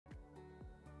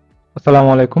আসসালামু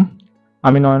আলাইকুম।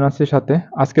 আমি নয়ন আছির সাথে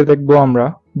আজকে দেখব আমরা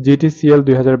GTCL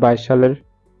 2022 সালের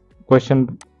question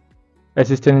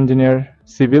assistant engineer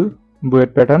civil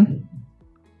BUET pattern.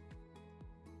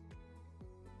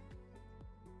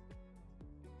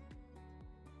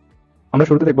 আমরা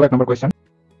শুরুতে দেখব 1 নম্বর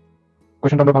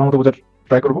কোয়েশ্চেনটা আমরা ভালোমতো বোঝার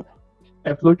ট্রাই করব।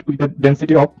 A fluid with a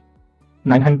density of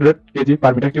 900 kg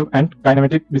per meter cube and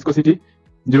kinematic viscosity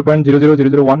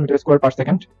 0.00001 meter square per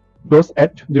second flows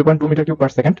at 0.2 meter cube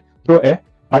per second through a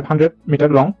 500 meter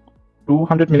long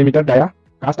 200 millimeter dia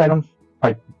cast iron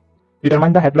pipe.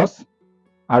 Determine the head loss.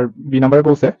 R B নাম্বারে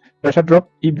বলছে pressure drop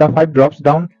if the pipe drops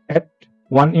down at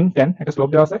 1 in 10 একটা slope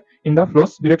দেওয়া আছে in the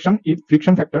flows direction if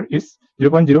friction factor is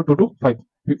 0.0225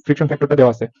 friction ফ্যাক্টরটা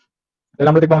দেওয়া আছে। তাহলে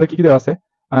আমরা দেখবো আমাদের কি কি দেওয়া আছে।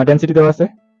 ডেনসিটি দেওয়া আছে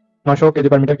 900 কেজি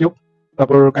পার মিটার কিউব,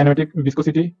 তারপর কাইনেমেটিক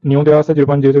ভিসকোসিটি নিউ দেওয়া আছে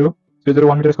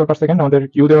 0.00001 মিটার স্কয়ার পার সেকেন্ড, আমাদের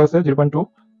কিউ দেওয়া আছে 0.2,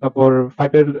 তারপর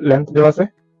পাইপের লেন্থ দেওয়া আছে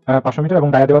 500 মিটার এবং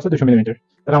ডায়া দেওয়া আছে 200 মিলিমিটার।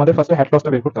 তাহলে আমাদের ফার্স্টে হেড লসটা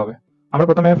বের করতে হবে। আমরা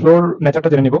প্রথমে ফ্লোর নেচারটা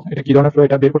জেনে নিব, এটা কি ধরনের ফ্লো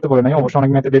এটা বের করতে বলে নাই, অবশ্যই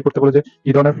অনেক ম্যাথে বের করতে বলে যে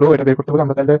কি ধরনের ফ্লো এটা বের করতে বলে।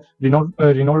 আমরা তাহলে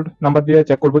রিনোল্ড নাম্বার দিয়ে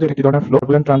চেক করবো যে এটা কি ধরনের ফ্লো,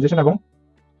 ট্রানজিশন এবং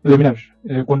লেমিনার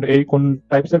কোন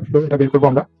টাইপসের ফ্লো এটা বের করবো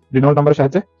আমরা রিনোল্ড নাম্বারের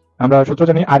সাহায্যে। আমরা সূত্র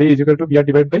জানি RE = BR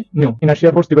divide by new,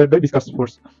 inertia force divide by viscous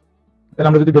force. তাহলে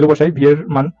আমরা যদি ভ্যালু বসাই ভি এর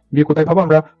মান, ভি কোথায় পাবো,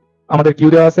 আমরা আমাদের কিউ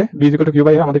দেওয়া আছে B = Q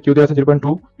বাই A, আমাদের কিউ দেওয়া আছে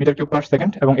 0.2 মিটার কিউব পার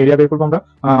সেকেন্ড এবং এরিয়া বের করবো আমরা।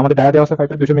 আমাদের ডায়া দেওয়া আছে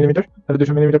 200 মিলিমিটার, তাহলে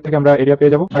 200 মিলিমিটার থেকে আমরা এরিয়া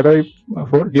পেয়ে যাবো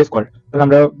 5/4 d স্কয়ার। তাহলে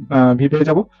আমরা ভি পেয়ে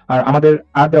যাবো। আর আমাদের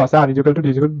আর দেওয়া আছে R =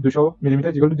 200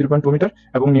 মিলিমিটার 0.2 মিটার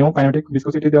এবং নিউ কাইনেটিক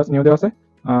ভিসকোসিটি দেওয়া আছে, নিউ দেওয়া আছে।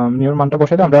 নিউর মানটা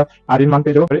বসাইলে আমরা আর এর মান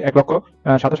পেয়ে যাবো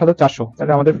 1,67,400।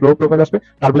 তাহলে আমাদের ফ্লো প্রোফাইল আসবে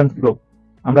টার্বুলেন্ট ফ্লো।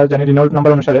 আমরা জানি রিনোল্ড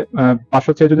নাম্বার অনুসারে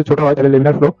 500 চেয়ে যদি ছোট হয় তাহলে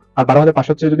লেমিনার ফ্লো, আর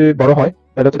 12,500 চেয়ে যদি বড় হয়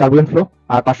তাহলে হচ্ছে টার্বুলেন্ট ফ্লো,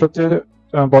 আর 500 চেয়ে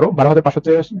বড় 12,500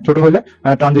 চেয়ে ছোট হলে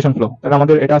ট্রানজিশন ফ্লো। তাহলে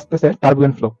আমাদের এটা আসতেছে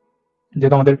টার্বুলেন্ট ফ্লো,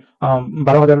 যেহেতু আমাদের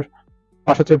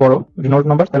 12,500 চেয়ে বড় রিনোল্ড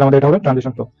নাম্বার, তাহলে আমাদের এটা হবে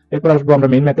ট্রানজিশন ফ্লো। এরপর আসবো আমরা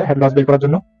মেইন ম্যাথে হেড লস বের করার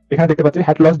জন্য। এখানে দেখতে পাচ্ছি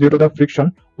head loss due to the friction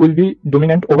will be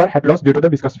dominant over head loss due to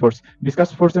the viscous force. Viscous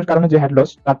ফোর্সের কারণে যে হেড লস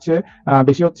তার চেয়ে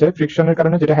বেশি হচ্ছে ফ্রিকশনের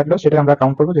কারণে যেটা হেড লস, সেটা আমরা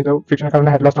কাউন্ট করবো, যেহেতু ফ্রিকশনের কারণে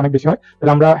হেড লস অনেক বেশি হয়।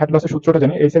 তাহলে আমরা হেড লসের সূত্রটা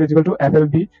জানি HL =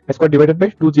 FLV square divided by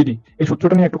 2GD। এই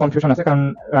সূত্রটা নিয়ে একটু কনফিউশন আছে, কারণ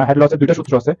হেড লসের দুইটা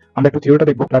সূত্র আছে। আমরা একটু থিওরিটা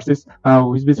দেখবো, ক্লাসিস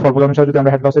হুইজবিজ ফর্মুলা অনুসারে যদি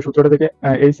আমরা হেড লসের সূত্রটা দেখে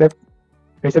HF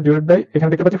ডিভাইড বাই, এখানে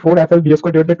দেখতে পাচ্ছি 4FLV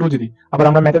square divide by 2GD। আবার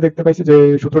আমরা ম্যাথে দেখতে পাইছি যে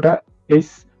সূত্রটা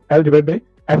HL divide by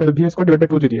FLV square divide by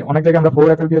 2GD। অনেক জায়গায় আমরা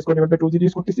 4FLV square divide by 2GD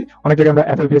use করতেছি, অনেক জায়গায় আমরা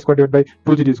FLV square divide by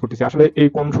 2GD use করতেছি। আসলে এই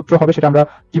কোন সূত্র হবে সেটা আমরা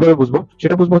কিভাবে বুঝবো,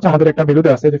 সেটা বুঝবো হচ্ছে আমাদের একটা ভ্যালু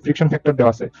দেওয়া আছে যে ফ্রিকশন ফ্যাক্টর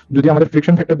দেওয়া আছে। যদি আমাদের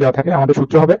ফ্রিকশন ফ্যাক্টর দেওয়া থাকে আমাদের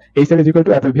সূত্র হবে HL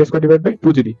 = FLV square divide by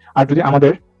 2GD। আর যদি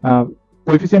আমাদের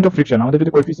কোএফিসিয়েন্ট অফ ফ্রিকশন, আমাদের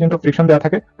যদি কোএফিসিয়েন্ট অফ ফ্রিকশন দেওয়া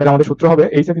থাকে তাহলে আমাদের সূত্র হবে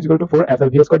HF =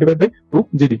 4FLV square divide by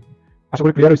 2GD। আশা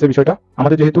করি ক্লিয়ার হয়েছে বিষয়টা।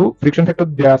 আমাদের যেহেতু ফ্রিকশন ফ্যাক্টর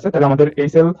দেওয়া আছে তাহলে আমাদের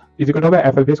HL = হবে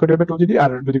FLV square divide by 2GD,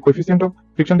 আর যদি কোএফিসিয়েন্ট অফ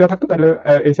ফ্রিকশন দেওয়া থাকতো তাহলে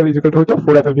HL = হতো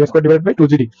 4FLV square divide by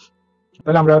 2GD।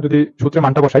 তাহলে আমরা যদি সূত্রের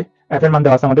মানটা বসাই, F এর মান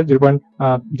দেওয়া আছে আমাদের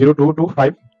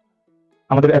 0.0225,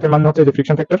 আমাদের F এর মান হচ্ছে যে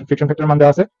ফ্রিকশন ফ্যাক্টর মান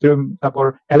দেওয়া আছে, তারপর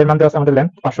L এর মান দেওয়া আছে আমাদের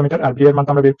লেন্থ 500 মিটার, আর V এর মান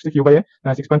আমরা বের করছি Q বাই A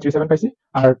 6.37 পাইছি,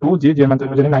 আর 2G এর মান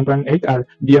জানি 9.8, আর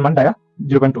D এর মান ডায়া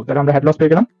 0.2। তাহলে আমরা হেড লস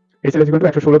পেয়ে গেলাম HL =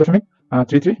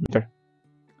 116.33 মিটার।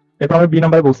 এরপর আমরা বি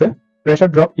নাম্বার বলছে pressure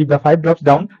drop if the pipe drops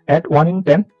down at 1 in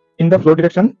 10 in the flow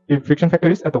direction if friction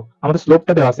factor is এত। আমাদের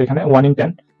স্লোপটা দেওয়া আছে এখানে 1 in 10,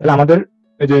 তাহলে আমাদের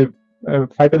এই যে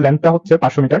পাইপের লেন্থটা হচ্ছে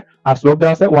 500 মিটার আর স্লোপ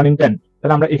দেওয়া আছে 1 in 10।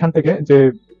 তাহলে আমরা এখান থেকে যে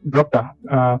ড্রপটা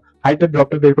হাইটের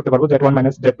ড্রপটা বের করতে পারবো Z1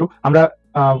 - Z2। আমরা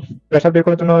প্রেসার বের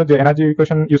করার জন্য যে এনার্জি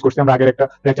ইকুয়েশন ইউজ করছি, আমরা আগের একটা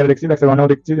লেকচারে দেখছি, লেকচার 1 এও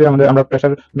দেখছি যে আমরা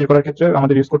প্রেসার বের করার ক্ষেত্রে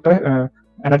আমাদের ইউজ করতে হয়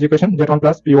energy equation Z1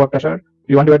 + P1 pressure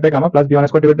P1 / gamma + V1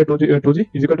 square divide by 2G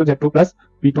 = Z2 +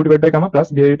 P2 / gamma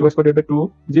 + V2 square divide by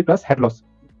 2G + head loss.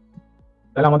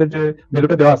 তাহলে আমাদের যে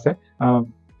ভ্যালুটা দেওয়া আছে,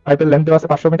 পাইপের লেন্থ দেওয়া আছে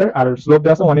 500 মিটার আর স্লোপ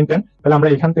দেওয়া আছে 1 in 10। তাহলে আমরা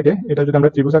এখান থেকে এটা যদি আমরা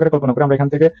ত্রিভুজ আকারে কল্পনা করি, আমরা এখান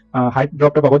থেকে হাইট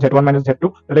ড্রপটা পাবো Z1 - Z2।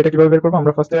 তাহলে এটা কিভাবে বের করবো,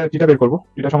 আমরা ফার্স্টে থিটা বের করবো,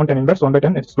 থিটা = tan ইনভার্স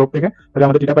 1/10 স্লোপ থেকে। তাহলে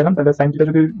আমরা থিটা পাইলাম, তাহলে sin থিটা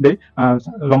যদি দেই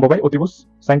লম্ব বাই অতিভুজ,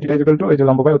 sin থিটা = এই যে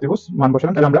লম্ব বাই অতিভুজ মান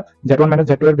বসালাম, তাহলে আমরা Z1 -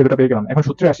 Z2 এর ভ্যালুটা পেয়ে গেলাম। এখন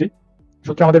সূত্রে আসি,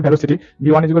 সূত্রে আমাদের ভেলোসিটি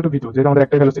V1 = V2, যেহেতু আমাদের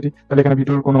একটাই ভেলোসিটি তাহলে এখানে V2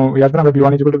 এর কোনো আসবে না, আমরা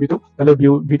V1 = V2। তাহলে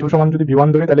V2 সমান যদি V1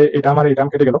 ধরি তাহলে এটা আমার এই টার্ম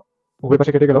কেটে গেল, উভয়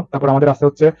পাশে কেটে গেল। তারপর আমাদের আছে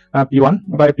হচ্ছে P1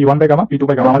 / gamma P2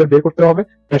 / gamma। আমাদের বের করতে হবে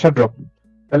প্রেসার ড্রপ।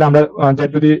 তাহলে আমরা Z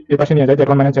যদি এই পাশে নিয়ে যাই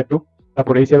Z1 - Z2,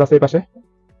 তারপর HL আছে এই পাশে,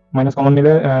 মাইনাস কমন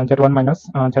নিলে Z1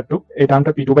 - Z2, এই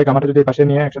টার্মটা P2 / gamma টা যদি এই পাশে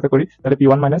নিয়ে একসাথে করি তাহলে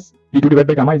P1 - P2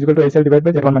 / gamma = HL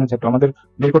 / Z1 - Z2। আমাদের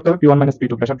বের করতে হবে P1 -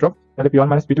 P2 প্রেসার ড্রপ। তাহলে P1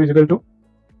 - P2 =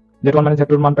 Z1 -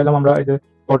 Z2 এর মান পেলাম আমরা এই যে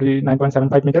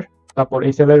 49.75 মিটার। তারপর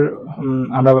HL এর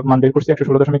আমরা মান বের করছি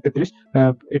 116.33,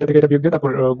 এটা থেকে এটা বিয়োগ দিয়ে তারপর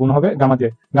গুণ হবে গামা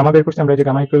দিয়ে, গামা বের করছি আমরা এই যে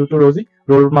গামা = ρg,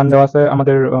 রোর মান দেওয়া আছে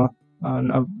আমাদের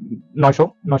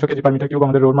 900 কেজি পার মিটার কিউব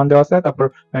আমাদের রোর মান দেওয়া আছে। তারপর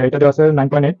এটা দেওয়া আছে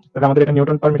 9.8, তাহলে আমাদের এটা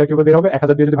নিউটন পার মিটার কিউবে বের হবে।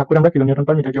 1000 দিয়ে যদি ভাগ করি আমরা কিলো নিউটন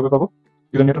পার মিটার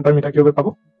কিউবে পাবো,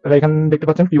 তাহলে এখানে দেখতে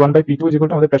পাচ্ছেন P1/P2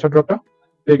 আমাদের প্রেসার ড্রপটা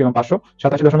পেয়ে গেলাম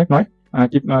 587.9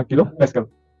 কিলো প্যাসকেল।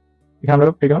 এখানে আমরা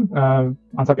পেয়ে গেলাম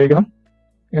আনসার পেয়ে গেলাম।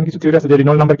 এখানে কিছু থিওরি আছে যে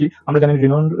রিনল্ড নাম্বার কি, আমরা জানি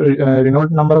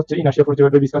রিনল্ড নাম্বার হচ্ছে inertia force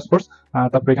divided by viscous force.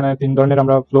 তারপর এখানে তিন ধরনের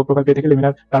আমরা ফ্লো প্রোফাইল পেয়ে থাকি,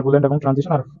 লিমিনার, টার্বুলেন্ট এবং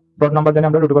ট্রানজিশন। আর ফ্লট নাম্বার জানি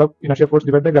আমরা root over inertia force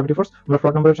divided by gravity force. আমরা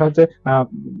ফ্লট নাম্বারের সাহায্যে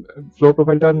ফ্লো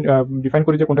প্রোফাইলটা ডিফাইন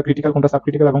করি যে কোনটা ক্রিটিক্যাল, কোনটা সাব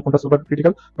ক্রিটিক্যাল এবং কোনটা সুপার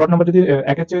ক্রিটিক্যাল। ফ্লট নাম্বার যদি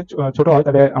একের চেয়ে ছোট হয়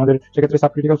তাহলে আমাদের সেক্ষেত্রে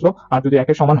সাব ক্রিটিক্যাল ফ্লো, আর যদি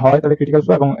একের সমান হয় তাহলে ক্রিটিক্যাল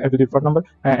ফ্লো, এবং যদি ফ্লট নাম্বার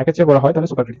একের চেয়ে বড় হয় তাহলে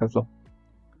সুপার ক্রিটিক্যাল ফ্লো।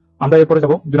 আমরা এরপরে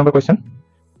যাবো 2 নম্বর কোয়েশ্চেন।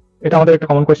 এটা আমাদের একটা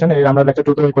কমন কোয়েশ্চেন, আমরা লেকচার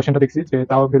 2 তে এই কোয়েশ্চেনটা দেখছি, যে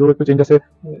তাও ভ্যালুর একটু চেঞ্জ আছে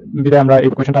বিধায় আমরা এই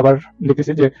কোয়েশ্চেনটা আবার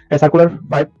দেখতেছি। যে circular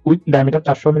pipe with diameter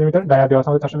 400 millimetre, dia দেওয়া আছে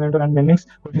আমাদের 400 millimetre, and bending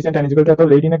coefficient and equal to এত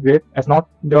lead in A grade S not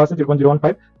দেওয়া আছে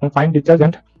 0.015, এবং find discharge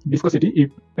and viscosity if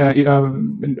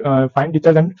find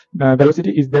discharge and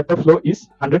velocity is depth of flow is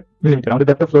 100 millimetre. আমাদের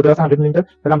depth of flow দেওয়া আছে 100 millimetre,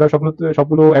 তাহলে আমরা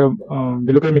সবগুলো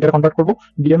ভ্যালুকে মিটার কনভার্ট করব।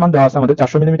 ডি এর মান দেওয়া আছে আমাদের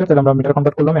 400 মিলিমিটার, তাহলে আমরা মিটার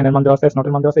কনভার্ট করলাম। এন এর মান দেওয়া আছে, এস নট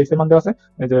এর মান দেওয়া আছে, এস এর মান দেওয়া আছে,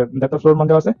 এই যে depth of flow এর মান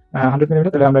দেওয়া আছে 100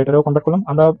 মিলিমিটার, তাহলে আমরা এটাও কনভার্ট করলাম।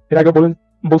 আমরা এর আগে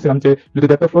বলছিলাম যে যদি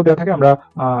depth of flow দেওয়া থাকে আমরা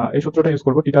এই সূত্রটা ইউজ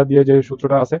করব, টিটা দিয়ে যে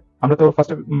সূত্রটা আছে। আমরা তো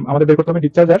ফার্স্টে আমাদের বের করতে হবে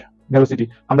ডিসচার্জ আর ভেলোসিটি।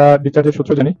 আমরা ডিসচার্জের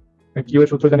সূত্র জানি, কিউ এর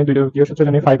সূত্র জানি, কিউ এর সূত্র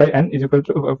জানি 5/n is equal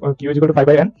to q is equal to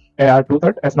 5/n R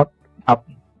 2/3 s not up।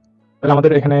 তাহলে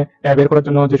আমাদের এখানে বের করার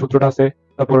জন্য যে সূত্রটা আছে,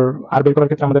 তারপর আর বের করার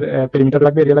ক্ষেত্রে আমাদের পেরিমিটার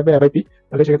লাগবে, এরিয়া লাগবে a/p।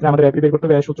 তাহলে সেক্ষেত্রে আমাদের a/p বের করতে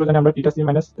হবে। সূত্র জানি আমরা θc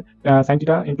minus sin θ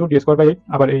into d²/8।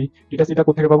 আবার এই θc টা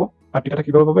কোথা থেকে পাবো আর θটা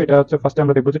কিভাবে পাবো, এটা হচ্ছে ফার্স্টে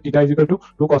আমরা দেখব যে θ is equal to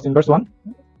 2 cos inverse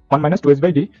 1 minus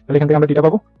 2s/d। তাহলে এখান থেকে আমরা θ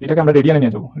পাবো, এটাকে আমরা রেডিয়ানে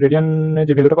নিয়ে যাবো। রেডিয়ানে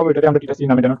যে ভ্যালুটা পাবো এটাকে আমরা θc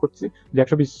নামে ডেনোট করতেছি, যে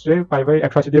 120 এ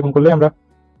π/180 দিয়ে গুণ করলে আমরা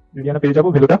রেডিয়ানে পেয়ে যাবো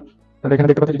ভ্যালুটা। তাহলে এখানে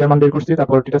দেখতে পাচ্ছি θ এর মান বের করছি,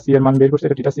 তারপর θc এর মান বের করছি,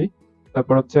 এটা θc।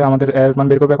 তারপর হচ্ছে আমাদের এর মান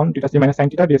বের করব এখন θc minus sin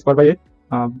θ d²/8।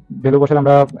 Value বসালে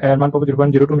আমরা এর মান পাবো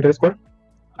 0.02 মিটার স্কয়ার।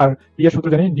 আর টি এর সূত্র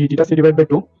জানি dθc ডিভাইড বাই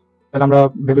 2, তাহলে আমরা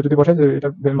ভ্যালু যদি বসাই এটা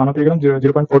মান পেয়ে গেলাম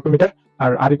 0.42 metre.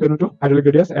 R r equal to hydraulic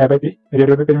radius a/p,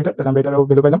 radius by perimeter, তাহলে আমরা এটারও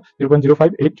ভ্যালু পেলাম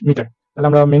 0.058 মিটার। তাহলে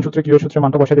আমরা মেইন সূত্রে কিউ এর সূত্রে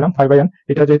মানটা বসাই দিলাম 5/n।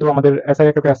 এটা যেহেতু আমাদের এসআই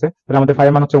এককে আছে, তাহলে আমাদের 5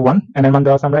 এর মান হচ্ছে 1, n এর মান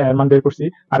দেওয়া আছে, আমরা এর মান বের করছি,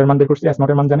 r এর মান বের করছি, s নট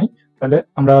এর মান জানি, তাহলে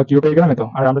আমরা কিউ পেয়ে গেলাম। এতো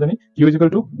আর আমরা জানি Q is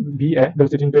equal to va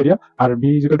velocity into area, R v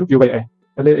is equal to q by a।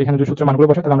 তাহলে এখানে যে সূত্রের মানগুলো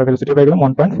বসাই তাহলে আমরা ভেলোসিটি পেয়ে গেলাম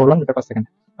 1.41 মিটার পার সেকেন্ড।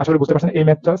 আসলে বুঝতে পারছেন এই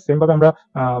ম্যাথটা সেম ভাবে আমরা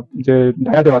যে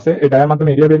ডায়া দেওয়া আছে এই ডায়ার মাধ্যমে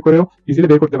এরিয়া বের করেও ইজিলি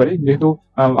বের করতে পারি। যেহেতু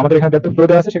আমাদের এখানে ডেপথ অফ ফ্লো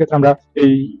দেওয়া আছে, সেক্ষেত্রে আমরা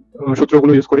এই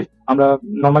সূত্রগুলো ইউজ করি। আমরা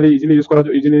নরমালি ইজিলি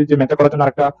যে ম্যাথটা করার জন্য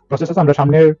আরেকটা প্রসেস আছে, আমরা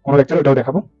সামনের কোনো লেকচারে ওটাও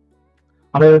দেখাবো।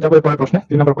 আমরা যাবো এরপরের প্রশ্নে,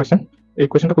 3 নম্বর কোয়েশ্চেন। এই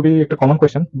কোয়েশ্চেনটা খুবই একটা কমন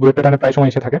কোয়েশ্চেন, বুয়েট প্যাটার্নে প্রায় সময়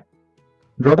এসে থাকে।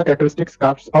 Draw the characteristics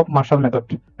curves of Marshall method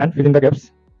and fill in the gaps।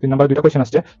 3 নম্বর দুটো কোয়েশ্চেন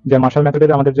আসছে, যে মার্শাল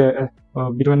মেথডের আমাদের যে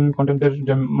বিটুইন কন্টেন্টের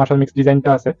যে মার্শাল মিক্স ডিজাইনটা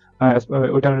আছে,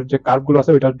 ওইটার যে কার্ভ গুলো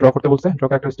আছে ওইটা ড্র করতে বলছে। Draw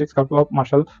characteristics curve of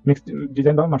martial mix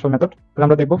design বা মার্শাল মেথড। তাহলে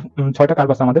আমরা দেখবো 6টা কার্ভ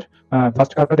আছে আমাদের।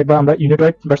 ফার্স্ট কার্ভটা দেখবো আমরা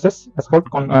ইউনিটয়েড ভার্সেস অ্যাসফল্ট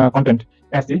কন্টেন্ট,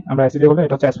 এসি। আমরা এসি দিয়ে বলবো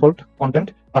এটা হচ্ছে asphalt content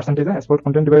percentage, asphalt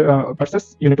content versus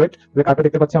ইউনিটয়েড। যে কার্ভটা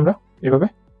দেখতে পাচ্ছি আমরা এইভাবে,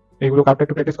 এইগুলো কার্ভটা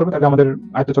একটু প্র্যাকটিস করবো, তাহলে আমাদের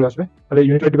আয়ত্তে চলে আসবে। তাহলে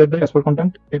ইউনিটয়েড ডিভাইড বাই অ্যাসফল্ট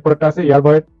কন্টেন্ট। এরপর একটা আছে air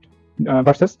void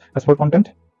versus asphalt content,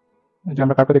 যে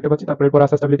আমরা কার্ভটা দেখতে পাচ্ছি। তারপর এরপর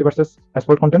আছে স্টেবিলিটি ভার্সেস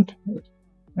অ্যাসফল্ট কন্টেন্ট।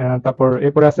 তারপর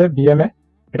এরপর আছে ভিএমএ,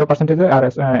 এটা পার্সেন্টেজে, আর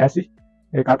এসি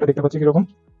এই কার্ভটা দেখতে পাচ্ছি কিরকম।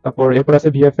 তারপর এরপর আছে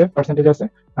ভিএফএ, পার্সেন্টেজ আছে,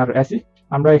 আর এসি।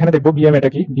 আমরা এখানে দেখবো বিএমএ টা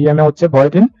কি। বিএমএ হচ্ছে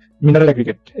ভয়েড ইন মিনারেল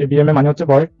অ্যাগ্রিগেট। এই বিএমএ মানে হচ্ছে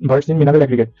ভয়েডস ইন মিনারেল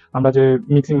অ্যাগ্রিগেট। আমরা যে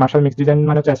মিক্সিং মার্শাল মিক্স ডিজাইন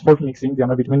মানে হচ্ছে অ্যাসফল্ট মিক্সিং, যে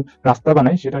আমরা বিটুইন রাস্তা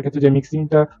বানাই সেটার ক্ষেত্রে যে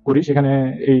মিক্সিংটা করি, সেখানে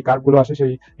এই কার্ভগুলো আসে,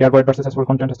 সেই air void versus asphalt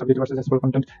content, stability versus asphalt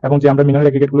content. এবং যে আমরা মিনারেল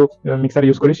অ্যাগ্রিগেট গুলো মিক্সার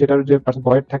ইউজ করি সেটার যে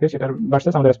ভয়েড থাকে সেটার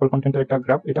ভার্সেস আমাদের অ্যাসফল্ট কন্টেন্টের একটা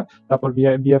গ্রাফ এটা। তারপর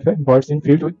BFA ভয়েডস in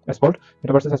filled with asphalt,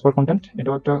 এটা ভার্সেস অ্যাসফল্ট কন্টেন্ট,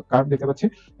 এটাও একটা কার্ভ দেখতে পাচ্ছি।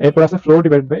 এরপর আছে flow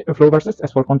divide by flow versus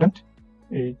asphalt content,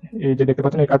 এই যে দেখতে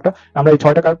পাচ্ছেন এই কার্ভটা। আমরা এই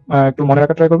 6টা কার্ভ একটু মনে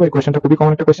রাখার ট্রাই করবো। এই কোয়েশ্চেনটা খুবই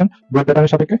কমন একটা কোয়েশ্চেন বুয়েট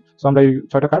প্যাটার্নের সাপেক্ষে, সো আমরা এই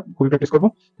 6টা কার্ভ খুবই প্র্যাকটিস করবো।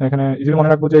 এখানে ইজিলি মনে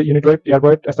রাখবো যে ইউনিটয়েড, এয়ার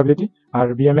ভয়েড, স্টেবিলিটি, আর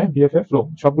বিএমএ, বিএফএ, ফ্লো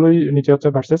সবগুলোই নিচে হচ্ছে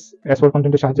ভার্সেস অ্যাসফল্ট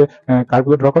কন্টেন্টের সাহায্যে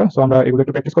কার্ভগুলো ড্র করা। সো আমরা এগুলো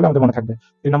একটু প্র্যাকটিস করলে আমাদের মনে থাকবে।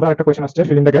 3 নম্বর একটা কোয়েশ্চেন আসছে,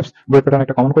 fill in the gaps. BUET pattern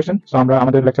একটা কমন কোয়েশ্চেন। সো আমরা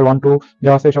আমাদের লেকচার 1 2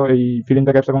 যা আছে সব এই ফিল ইন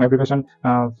দ্য গ্যাপস এবং অ্যাব্রিভিয়েশন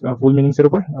ফুল মিনিংস এর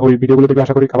উপর, ওই ভিডিওগুলো দেখে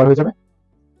আশা করি কভার হয়ে যাবে।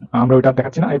 আমরা ওইটা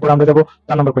দেখাচ্ছি না। এরপর আমরা যাবো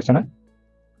 4 নম্বর কোয়েশ্চেনে,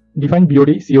 ডিফাইন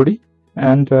বিওডি সিওডি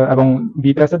and এবং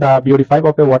বিতে আছে the BOD5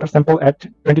 of a water sample at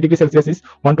 20 degrees Celsius is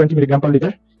 120 milligram per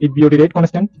liter if BOD rate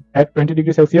constant at 20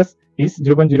 degrees Celsius is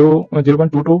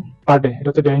 0.22 per day। এটা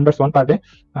হচ্ছে day inverse 1 per day,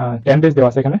 10 days দেওয়া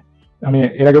আছে এখানে। আমি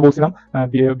এর আগে বলছিলাম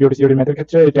বিওডি সিওডির ম্যাথের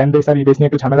ক্ষেত্রে টেন বেস আর ই বেস নিয়ে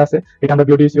একটু ঝামেলা আছে। এটা আমরা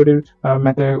বিওডি সিওডির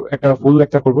ম্যাথে একটা ফুল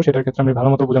লেকচার করবো, সেটার ক্ষেত্রে আমি ভালো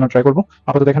মতো বোঝানোর ট্রাই করবো।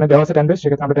 আপাতত এখানে দেওয়া আছে টেন বেস,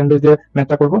 সেক্ষেত্রে আমরা টেন বেস দিয়ে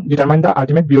ম্যাথটা করবো। Determine the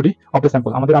ultimate BOD of the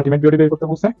sample, আমাদের আলটিমেট বিওডি বের করতে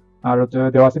বলছে। আর হচ্ছে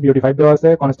দেওয়া আছে বিওডি 5 দেওয়া আছে,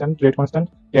 কনস্ট্যান্ট রেট কনস্ট্যান্ট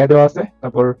কে দেওয়া আছে।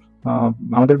 তারপর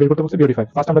আমাদের বের করতে বলছে বিওডি 5।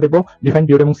 ফার্স্ট আমরা দেখবো ডিফাইন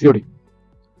বিওডি এবং সিওডি।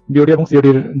 বিওডি এবং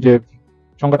সিওডির যে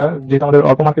সংখ্যাটা, যেহেতু আমাদের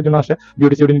অল্প মার্কের জন্য আসে,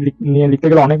 বিওডি সিওডি নিয়ে লিখতে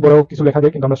গেলে অনেক বড় কিছু লেখা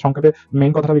যায়, কিন্তু আমরা সংক্ষেপে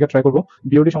মেইন কথাটা লিখে ট্রাই করবো।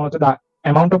 বিওডি সমান হচ্ছে the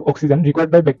amount of oxygen required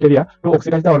by bacteria two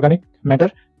oxidise the organic matter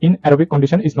in aerobic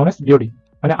condition is known as BOD.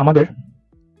 মানে আমাদের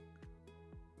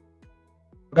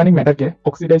অর্গানিক ম্যাটারকে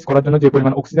অক্সিডাইজ করার জন্য যে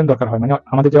পরিমাণ অক্সিজেন দরকার হয়, মানে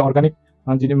আমাদের যে অর্গানিক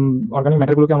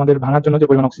ম্যাটারগুলোকে আমাদের ভাঙার জন্য যে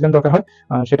পরিমাণ অক্সিজেন দরকার হয়,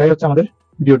 সেটাই হচ্ছে আমাদের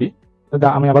বিওডি।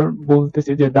 আমি আবার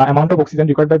বলতেছি যে the amount of oxygen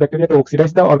required by bacteria two oxidise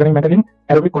the organic matter in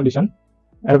aerobic condition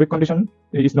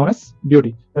is known as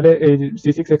BOD. তাহলে এই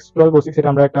C6H12O6 এটা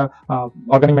আমরা একটা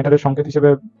অর্গানিক ম্যাটারের সংকেত হিসেবে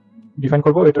ডিফাইন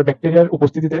করবো। এটা ব্যাকটেরিয়ার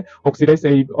উপস্থিতিতে অক্সিডাইজ,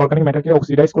 এই অর্গানিক ম্যাটারকে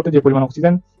অক্সিডাইজ করতে যে পরিমাণ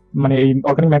অক্সিজেন, মানে এই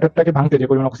অর্গানিক ম্যাটারটাকে ভাঙতে যে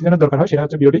পরিমাণ অক্সিজেনের দরকার হয়, সেটা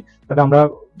হচ্ছে বিওডি। তাহলে আমরা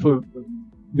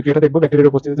বিক্রিয়াটা দেখবো,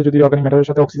 ব্যাকটেরিয়ার উপস্থিতিতে যদি অর্গানিক ম্যাটারের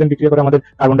সাথে অক্সিজেন বিক্রিয়া করে আমাদের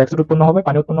কার্বন ডাইঅক্সাইড উৎপন্ন হবে,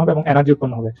 পানি উৎপন্ন হবে এবং এনার্জি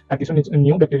উৎপন্ন হবে, আর কিছু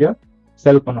নিউ ব্যাকটেরিয়া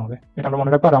সেল উৎপন্ন হবে। এটা আমরা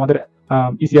মনে রাখবো। আর আমাদের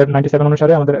ECR 97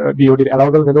 অনুসারে আমাদের বিওডির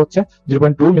অ্যালাউয়েবল ভ্যালু হচ্ছে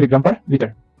 0.2 মিলিগ্রাম পার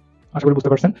লিটার। আশা করি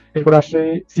বুঝতে পারছেন। এরপর আসছে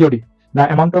COD, the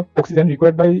amount of oxygen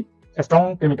required by a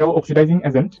strong chemical oxidizing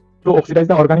agent to oxidize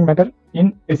the organic matter in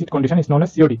acid condition is known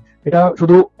as COD. এটা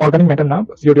শুধু অর্গানিক ম্যাটার না,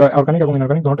 COD organic এবং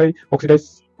inorganic দুটোটাই oxidise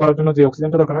করার জন্য যে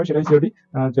অক্সিজেনটা দরকার হয় সেটাই সিওডি।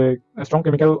 যে স্ট্রং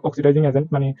কেমিক্যাল অক্সিডাইজিং এজেন্ট,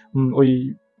 মানে ওই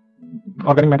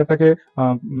অর্গানিক ম্যাটারটাকে,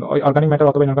 ওই অর্গানিক ম্যাটার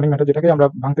অথবা ইনঅর্গানিক ম্যাটার যেটাকে আমরা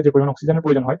ভাঙতে যে পরিমাণ অক্সিজেনের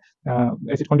প্রয়োজন হয়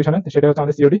অ্যাসিড কন্ডিশনে, সেটা হচ্ছে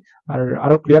আমাদের সিওডি। আর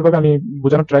আরো ক্লিয়ার ভাবে আমি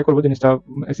বোঝানোর ট্রাই করবো জিনিসটা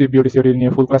বিওডি সিওডি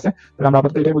নিয়ে ফুল ক্লাসে। তাহলে আমরা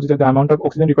আপাতত এটাই বুঝি যে the amount of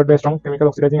oxygen required by strong chemical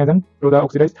oxidising agent to the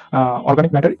oxidise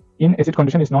organic matter in acid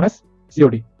condition is known as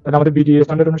COD. তাহলে আমাদের বিডি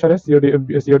স্ট্যান্ডার্ড অনুসারে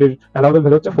সিওডির অ্যালাউয়েবল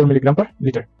ভ্যালু হচ্ছে 4 মিলিগ্রাম পার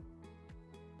লিটার।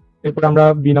 এরপর আমরা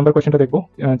বি নাম্বার কোয়েশ্চেনটা দেখবো,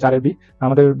 4 B.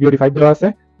 আমাদের BOD 5 দেওয়া আছে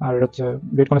আর হচ্ছে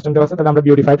রেট কনস্ট্যান্ট দেওয়া আছে। তাহলে আমরা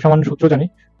বিওডি 5 সমান সূত্র জানি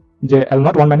যে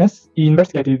L0 1 minus E inverse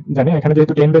KT জানি। এখানে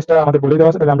যেহেতু 10 বেসটা আমাদের বলে দেওয়া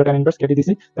আছে, তাহলে আমরা 10 ইনভার্স KT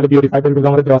দিছি। তাহলে বিওডি 5 এর ভ্যালু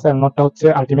আমাদের দেওয়া আছে। L0 টা হচ্ছে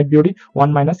ultimate BOD, 1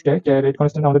 minus K rate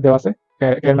constant আমাদের দেওয়া আছে,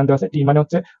 K এর মান দেওয়া আছে। T মানে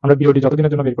হচ্ছে আমরা বিওডি যত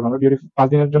দিনের জন্য বের করব, আমরা বিওডি 5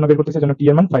 দিনের জন্য বের করতেছি, জন্য T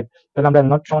এর মান 5। তাহলে আমরা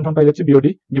L0 সমান পাই যাচ্ছি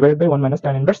BOD divided by 1 minus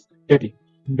 10 inverse KT।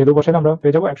 Value বসালে আমরা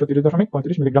পেয়ে যাব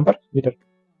 130.35 মিলিগ্রাম পার লিটার।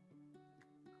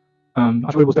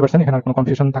 আশা করি বুঝতে পারছেন, এখানে আর কোনো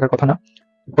কনফিউশন থাকার কথা না।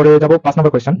 পরে যাব 5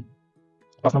 নম্বর কোয়েশ্চেন।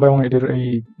 5 নম্বর এবং এটির এই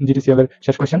GTCL এর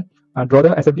শেষ question. Draw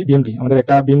the SFD BMD. আমাদের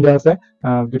একটা বিম দেওয়া আছে,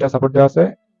 দুইটা সাপোর্ট দেওয়া আছে,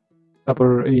 তারপর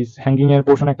এই হ্যাঙ্গিং এর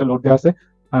পোর্শনে একটা লোড দেওয়া আছে,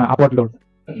 আপওয়ার্ড লোড।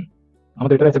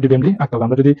 আমাদের এটা এসএফডি বিএমডি আঁকতে হবে।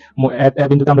 আমরা যদি এ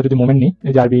বিন্দুতে আমরা যদি মোমেন্ট নিই,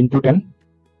 এই যে আরবি ইনটু 10,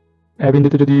 এ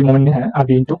বিন্দুতে যদি মোমেন্ট নিই, হ্যাঁ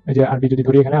আরবি ইনটু, এই যে আরবি যদি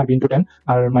ধরি এখানে আরবি ইনটু 10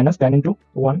 আর minus 10 into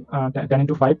 1, 10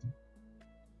 into 5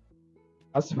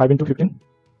 plus 5 into 15,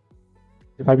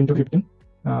 5 into 15।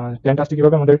 10 আসছে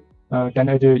কিভাবে, আমাদের 10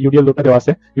 এর যে ইউডিএল লোডটা দেওয়া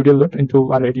আছে, ইউডিএল লোড ইনটু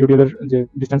আর এই ইউডিএল এর যে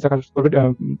ডিসটেন্স কাজ করবে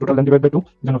টোটাল লেন্থ ডিভাইড বাই 2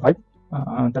 জন্য 5।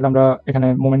 তাহলে আমরা এখানে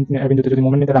মোমেন্ট এ বিন্দুতে যদি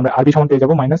মোমেন্ট নিই, তাহলে আমরা আরবি সমান পেয়ে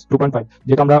যাব -2.5।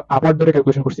 যেহেতু আমরা আপওয়ার্ড ধরে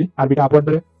ক্যালকুলেশন করছি, আরবিটা আপওয়ার্ড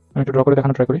ধরে আমি একটু ড্র করে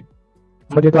দেখানোর ট্রাই করি।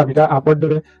 আমরা যেহেতু আরবিটা আপওয়ার্ড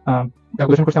ধরে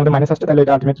ক্যালকুলেশন করছি, আমাদের মাইনাস আসছে, তাহলে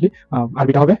এটা আলটিমেটলি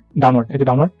আরবিটা হবে ডাউনওয়ার্ড। এই যে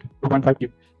ডাউনওয়ার্ড 2.5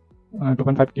 কিউব,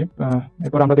 2.5 কিউব।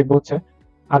 এরপর আমরা দেখবো হচ্ছে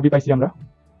আরবি পাইছি আমরা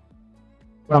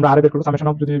আর বের করবো সামেশন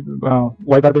অফ, যদি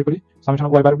ওয়াই বার বের করি, সামেশন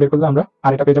অফ ওয়াই বার বের করলে আমরা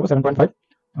আর এটা পেয়ে যাবো 7.5।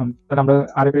 তাহলে আমরা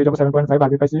আর পেয়ে যাবো 7.5,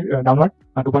 আরবি পাইছি ডাউনওয়ার্ড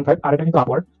 2.5, আর এটা কিন্তু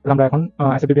আপওয়ার্ড। তাহলে আমরা এখন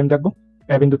এসএফডি বিএম দেখবো।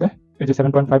 এ বিন্দুতে এই যে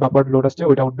 7.5 আপওয়ার্ড লোড আসছে,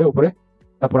 ওইটা উঠবে উপরে।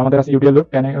 তারপর আমাদের আছে ইউডিএল লোড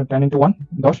 10 ইনটু 1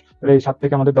 10। তাহলে এই 7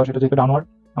 থেকে আমাদের 10, এটা যেহেতু ডাউনওয়ার্ড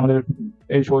আমাদের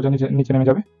এই সোজা নিচে নেমে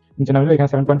যাবে। নিচে নামলে এখানে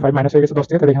 7.5 মাইনাস হয়ে গেছে 10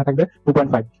 থেকে, তাহলে এখানে থাকবে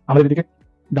 2.5। আমাদের এদিকে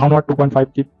ডাউনওয়ার্ড 2.5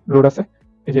 কি লোড আছে,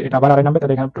 এই যে এটা আবার আড়াই নামবে,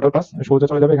 তাহলে এখানে টোটাল 5 সোজা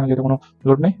চলে যাবে, এখানে যেহেতু কোনো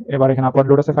লোড নেই। এবার এখানে আপওয়ার্ড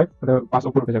লোড আছে 5, তাহলে 5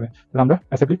 উপর উঠে যাবে। তাহলে আমরা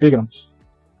এসএফডি পেয়ে গেলাম।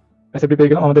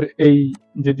 আমাদের এই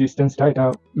যে ডিসটেন্সটা, এটা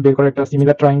বের করে একটা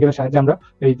সিমিলার ট্রায়াঙ্গেলের সাহায্যে আমরা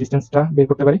এই ডিসটেন্সটা বের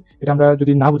করতে পারি। এটা আমরা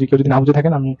যদি না বুঝি, কেউ যদি না বুঝে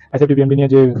থাকেন, আমি এসএফডি বিএমডি নিয়ে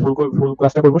যে ফুল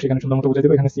ক্লাসটা করবো সেখানে সুন্দর মতো বুঝে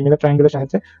দেবো। এখানে সিমিলার ট্রায়াঙ্গেলের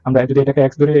সাহায্যে আমরা যদি এটাকে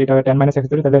x ধরে, এটা 10 মাইনাস x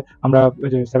ধরে, তাহলে আমরা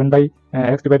যে 7 by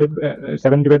x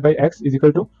divide by x is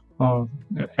equal to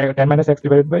 10 minus x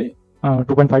divide by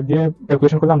 2.5 দিয়ে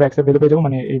ক্যালকুলেশন করলে আমরা x এর ভ্যালু পেয়ে যাবো,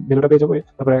 মানে এই ভ্যালুটা পেয়ে যাবো।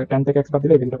 তারপরে 10 থেকে x বাদ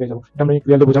দিলে এই ভ্যালুটা পেয়ে যাবো। এটা আমরা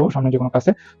ক্লিয়ারলি বোঝাবো সামনে যে কোনো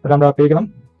ক্লাসে। তাহলে আমরা পেয়ে গেলাম।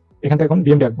 এখান থেকে এখন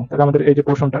বিএমডি আঁকবো। তাহলে আমাদের এই যে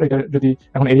পোর্শনটা, এটা যদি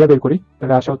এখন এরিয়া বের করি,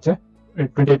 তাহলে আসা হচ্ছে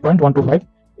 28.125।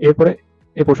 এরপরে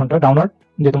এই পোর্শনটা ডাউনওয়ার্ড,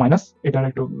 যেহেতু মাইনাস, এটা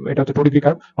হচ্ছে 2 ডিগ্রি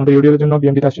কার্ভ। আমাদের ইউডিএল এর জন্য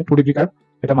বিএমডিটা আসছে 2 ডিগ্রি কার্ভ,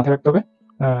 এটা মাথায় রাখতে হবে।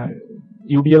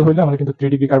 ইউডিএল হইলে আমাদের কিন্তু 3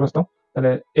 ডিগ্রি কার্ভ আসতো।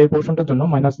 তাহলে এই পোর্শনটার জন্য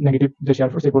মাইনাস নেগেটিভ যে শেয়ার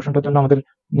ফোর্স, এই পোর্শনটার জন্য আমাদের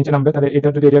নিচে নামবে। তাহলে এটা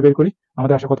যদি এরিয়া বের করি,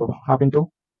 আমাদের আসে কত, হাফ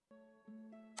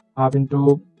ইন্টু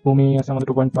ভূমি আছে আমাদের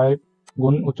 2.5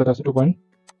 গুণ উচ্চতা আছে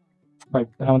 2.5,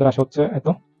 তাহলে আমাদের আসা হচ্ছে এত।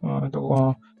 তো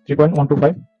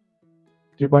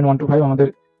 3.125 আমাদের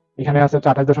এখানে আছে হচ্ছে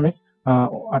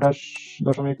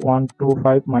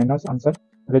 28.125 মাইনাস আনসার,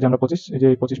 তাহলে যে আমরা 25, এই যে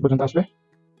 25 পর্যন্ত আসবে,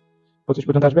 25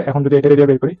 পর্যন্ত আসবে। এখন যদি এটা এরিয়া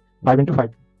বের করি 5 ইন্টু 5,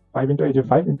 5 ইন্টু এই যে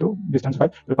 5 ইন্টু ডিস্টেন্স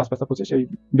 5, তাহলে 5 5 25 এই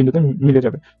বিন্দুতে মিলে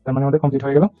যাবে। তার মানে আমাদের কমপ্লিট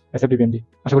হয়ে গেল এসএফডি।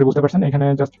 আশা করি বুঝতে পারছেন। এখানে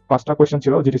জাস্ট 5টা কোয়েশ্চেন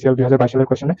ছিল জিটিসিএল 2022 সালের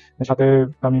কোয়েশ্চেনে, সাথে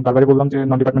আমি বারবারই বললাম যে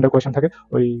নন ডিপার্টমেন্টাল কোয়েশ্চেন থাকে,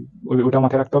 ওইটা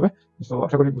মাথায় রাখতে হবে। সো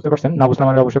আশা করি বুঝতে পারছেন। না বুঝলে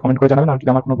আমাকে অবশ্যই কমেন্ট করে জানাবেন, আর যদি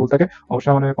আমার কোনো ভুল থাকে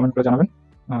অবশ্যই আমাকে কমেন্ট করে জানাবেন।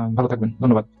 ভালো থাকবেন,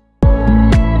 ধন্যবাদ।